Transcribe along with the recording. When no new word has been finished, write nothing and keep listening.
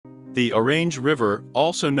The Orange River,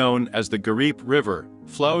 also known as the Gariep River,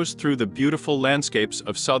 flows through the beautiful landscapes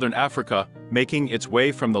of southern Africa, making its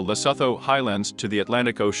way from the Lesotho Highlands to the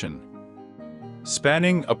Atlantic Ocean.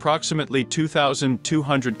 Spanning approximately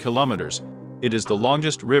 2,200 kilometers, it is the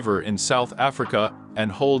longest river in South Africa and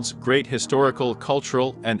holds great historical,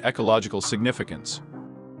 cultural, and ecological significance.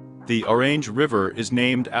 The Orange River is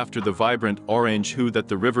named after the vibrant orange hue that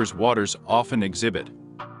the river's waters often exhibit.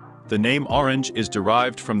 The name orange is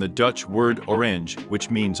derived from the Dutch word orange, which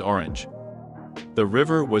means orange. The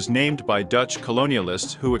river was named by Dutch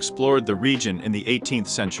colonialists who explored the region in the 18th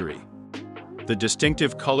century. The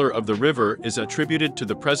distinctive color of the river is attributed to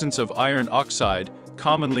the presence of iron oxide,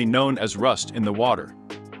 commonly known as rust, in the water.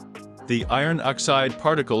 The iron oxide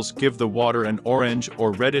particles give the water an orange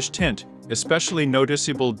or reddish tint, especially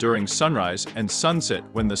noticeable during sunrise and sunset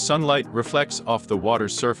when the sunlight reflects off the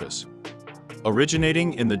water's surface.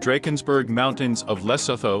 Originating in the Drakensberg Mountains of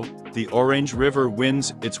Lesotho, the Orange River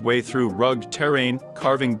winds its way through rugged terrain,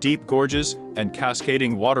 carving deep gorges and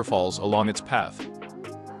cascading waterfalls along its path.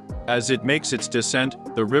 As it makes its descent,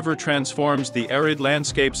 the river transforms the arid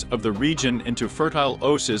landscapes of the region into fertile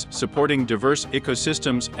oases, supporting diverse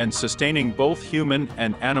ecosystems and sustaining both human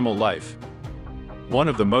and animal life. One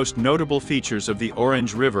of the most notable features of the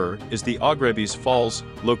Orange River is the Gariep Falls,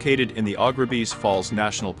 located in the Gariep Falls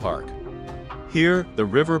National Park. Here, the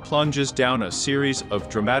river plunges down a series of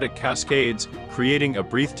dramatic cascades, creating a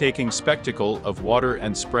breathtaking spectacle of water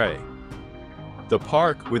and spray. The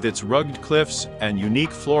park, with its rugged cliffs and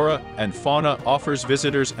unique flora and fauna, offers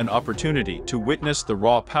visitors an opportunity to witness the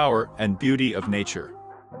raw power and beauty of nature.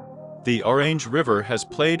 The Orange River has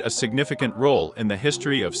played a significant role in the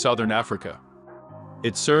history of southern Africa.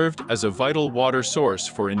 It served as a vital water source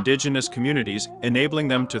for indigenous communities, enabling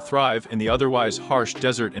them to thrive in the otherwise harsh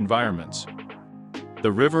desert environments.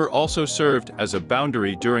 The river also served as a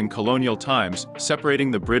boundary during colonial times, separating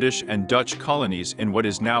the British and Dutch colonies in what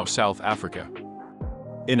is now South Africa.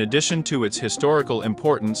 In addition to its historical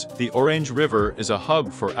importance, the Orange River is a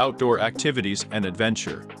hub for outdoor activities and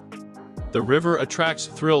adventure. The river attracts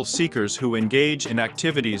thrill seekers who engage in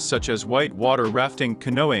activities such as whitewater rafting,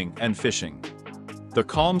 canoeing, and fishing. The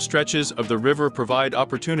calm stretches of the river provide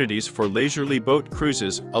opportunities for leisurely boat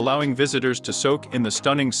cruises, allowing visitors to soak in the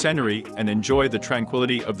stunning scenery and enjoy the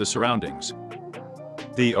tranquility of the surroundings.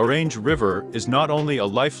 The Orange River is not only a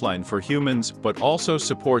lifeline for humans but also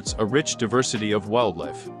supports a rich diversity of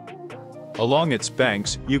wildlife. Along its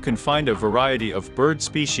banks, you can find a variety of bird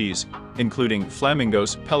species, including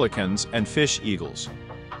flamingos, pelicans, and fish eagles.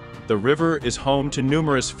 The river is home to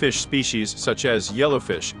numerous fish species such as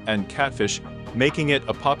yellowfish and catfish, making it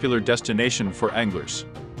a popular destination for anglers.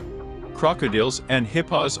 Crocodiles and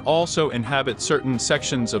hippos also inhabit certain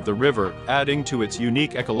sections of the river, adding to its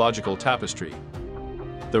unique ecological tapestry.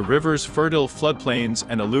 The river's fertile floodplains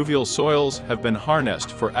and alluvial soils have been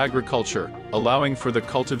harnessed for agriculture, allowing for the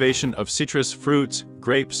cultivation of citrus fruits,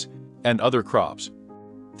 grapes, and other crops.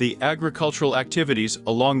 The agricultural activities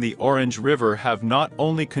along the Orange River have not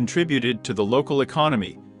only contributed to the local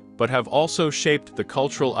economy, but have also shaped the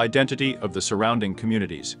cultural identity of the surrounding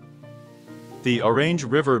communities. The Orange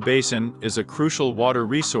River Basin is a crucial water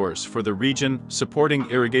resource for the region, supporting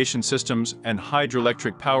irrigation systems and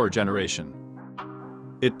hydroelectric power generation.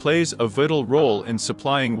 It plays a vital role in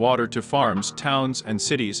supplying water to farms, towns, and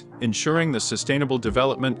cities, ensuring the sustainable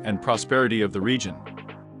development and prosperity of the region.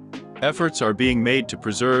 Efforts are being made to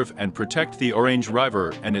preserve and protect the Orange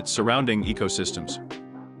River and its surrounding ecosystems.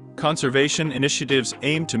 Conservation initiatives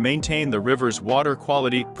aim to maintain the river's water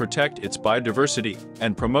quality, protect its biodiversity,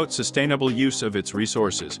 and promote sustainable use of its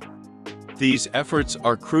resources. These efforts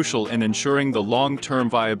are crucial in ensuring the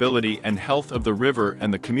long-term viability and health of the river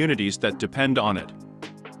and the communities that depend on it.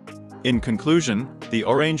 In conclusion, the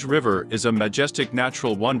Orange River is a majestic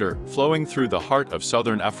natural wonder flowing through the heart of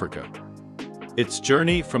southern Africa. Its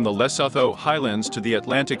journey from the Lesotho Highlands to the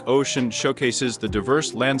Atlantic Ocean showcases the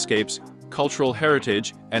diverse landscapes, cultural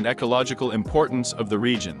heritage, and ecological importance of the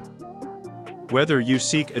region. Whether you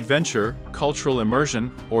seek adventure, cultural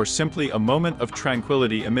immersion, or simply a moment of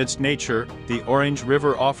tranquility amidst nature, the Orange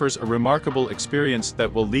River offers a remarkable experience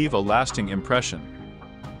that will leave a lasting impression.